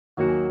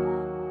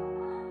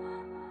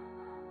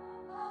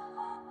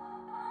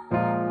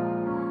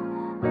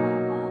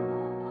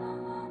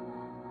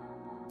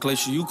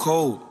Glazer, you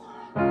cold.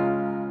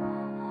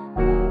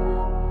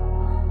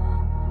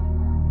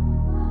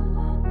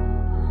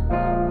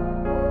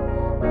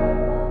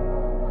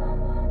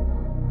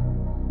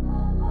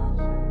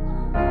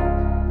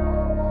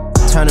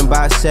 Turning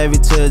box Chevy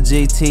to a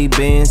GT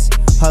Benz.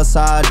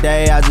 Hustle all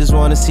day, I just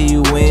wanna see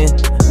you win.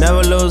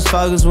 Never lose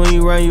focus when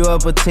you run you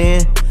up a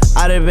 10.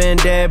 I'd have been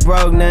dead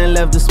broke, nothing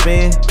left to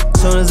spend.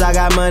 Soon as I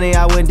got money,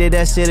 I went and did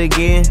that shit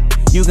again.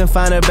 You can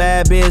find a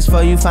bad bitch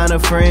before you find a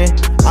friend.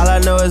 All I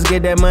know is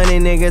get that money,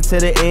 nigga, to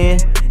the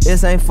end.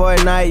 This ain't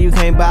Fortnite, you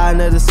can't buy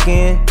another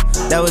skin.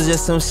 That was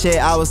just some shit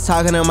I was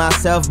talking to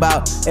myself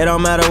about. It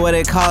don't matter what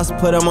it costs,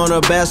 put them on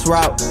the best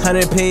route.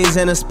 100 P's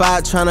in a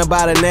spot, tryna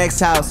buy the next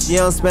house. You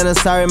don't spend a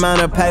certain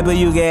amount of paper,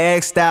 you get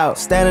X'd out.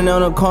 Standing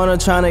on the corner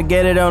tryna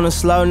get it on a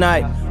slow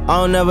night. I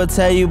don't never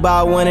tell you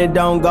about when it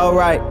don't go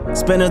right.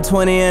 Spend a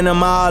 20 in the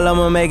mall,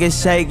 I'ma make it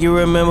shake. You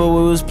remember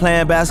we was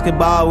playing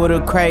basketball with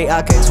a crate.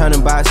 I can't turn a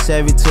box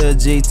Chevy to a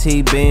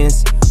GT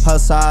Benz.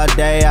 Hustle all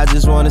day, I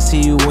just wanna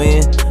see you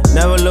win.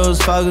 Never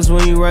lose focus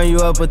when you run you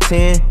up a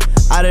 10.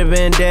 I'd have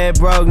been dead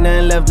broke,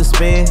 nothing left to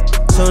spend.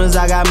 Soon as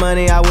I got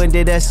money, I went and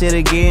did that shit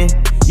again.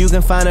 You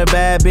can find a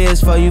bad bitch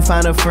before you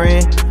find a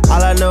friend.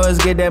 All I know is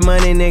get that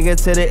money, nigga,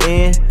 to the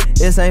end.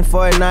 This ain't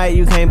Fortnite,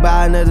 you can't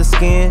buy another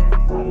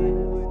skin.